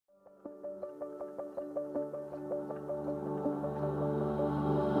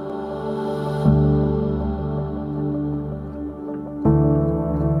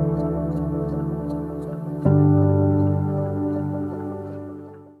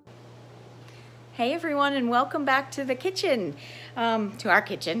Hey everyone, and welcome back to the kitchen, to our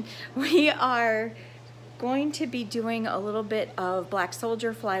kitchen. We are going to be doing a little bit of Black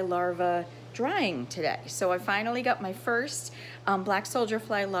Soldier Fly Larva drying today. So I finally got my first Black Soldier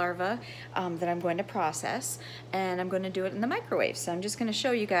Fly Larva that I'm going to process, and I'm going to do it in the microwave. So I'm just going to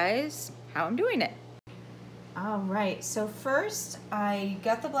show you guys how I'm doing it. All right, so first I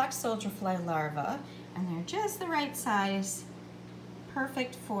got the Black Soldier Fly Larva, and they're just the right size,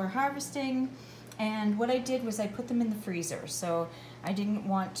 perfect for harvesting. And what I did was I put them in the freezer, so I didn't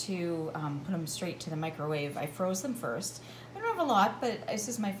want to put them straight to the microwave. I froze them first. I don't have a lot, but this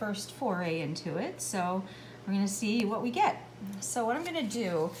is my first foray into it, so we're gonna see what we get. So what I'm gonna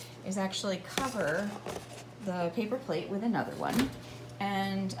do is actually cover the paper plate with another one,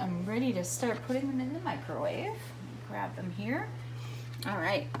 and I'm ready to start putting them in the microwave. Grab them here. All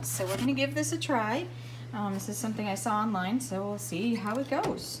right, so we're gonna give this a try. This is something I saw online, so we'll see how it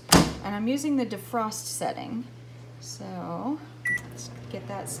goes. And I'm using the defrost setting. So let's get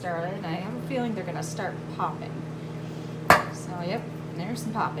that started. I have a feeling they're gonna start popping. So yep, there's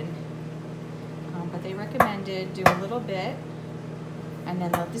some popping. But they recommended do a little bit and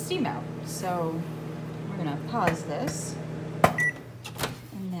then let the steam out. So we're gonna pause this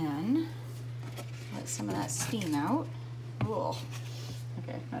and then let some of that steam out. Ugh.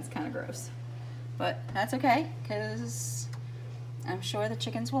 Okay, that's kind of gross. But that's okay, because I'm sure the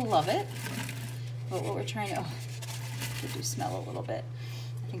chickens will love it. But what we're trying to, they do smell a little bit.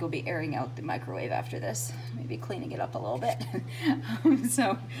 I think we'll be airing out the microwave after this, maybe cleaning it up a little bit.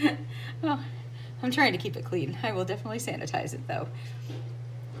 Well, I'm trying to keep it clean. I will definitely sanitize it though.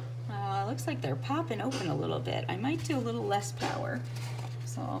 Looks like they're popping open a little bit. I might do a little less power.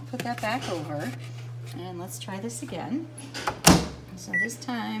 So I'll put that back over and let's try this again. So this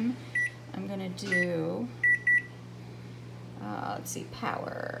time, I'm gonna do, let's see,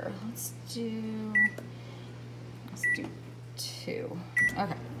 power. Let's do 2.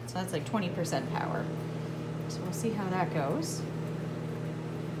 Okay, so that's like 20% power. So we'll see how that goes.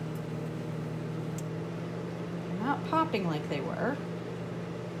 They're not popping like they were.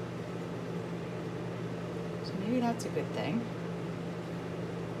 So maybe that's a good thing.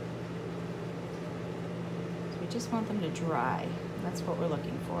 So we just want them to dry. That's what we're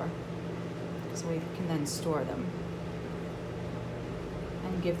looking for. So we can then store them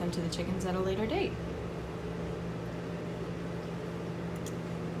and give them to the chickens at a later date.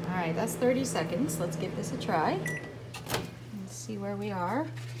 All right, that's 30 seconds. Let's give this a try and see where we are.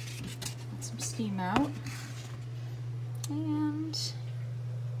 Let some steam out. And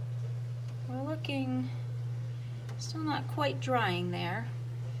we're looking, still not quite drying there,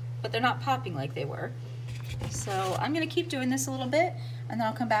 but they're not popping like they were. So I'm gonna keep doing this a little bit, and then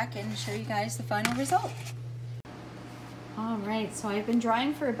I'll come back and show you guys the final result. All right, so I've been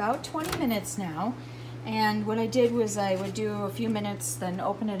drying for about 20 minutes now, and what I did was I would do a few minutes, then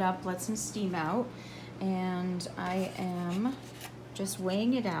open it up, let some steam out, and I am just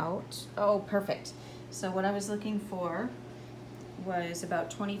weighing it out. Oh, perfect. So what I was looking for was about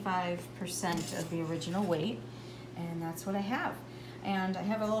 25% of the original weight, and that's what I have. And I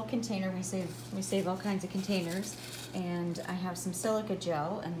have a little container. We save all kinds of containers, and I have some silica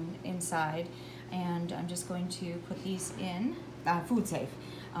gel inside, and I'm just going to put these in food safe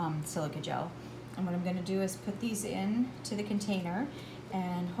silica gel. And what I'm going to do is put these in to the container,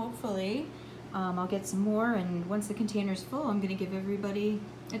 and hopefully I'll get some more. And once the container's full, I'm going to give everybody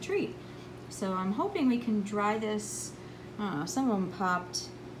a treat. So I'm hoping we can dry this. Some of them popped.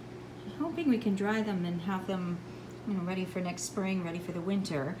 I'm hoping we can dry them and have them, you know, ready for next spring, ready for the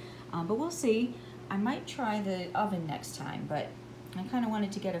winter, but we'll see. I might try the oven next time, but I kind of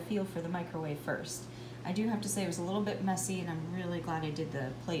wanted to get a feel for the microwave first. I do have to say it was a little bit messy, and I'm really glad I did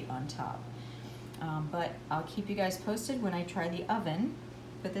the plate on top. But I'll keep you guys posted when I try the oven.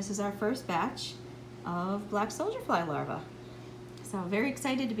 But this is our first batch of Black Soldier Fly Larvae. So I'm very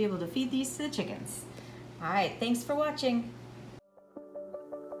excited to be able to feed these to the chickens. All right, thanks for watching.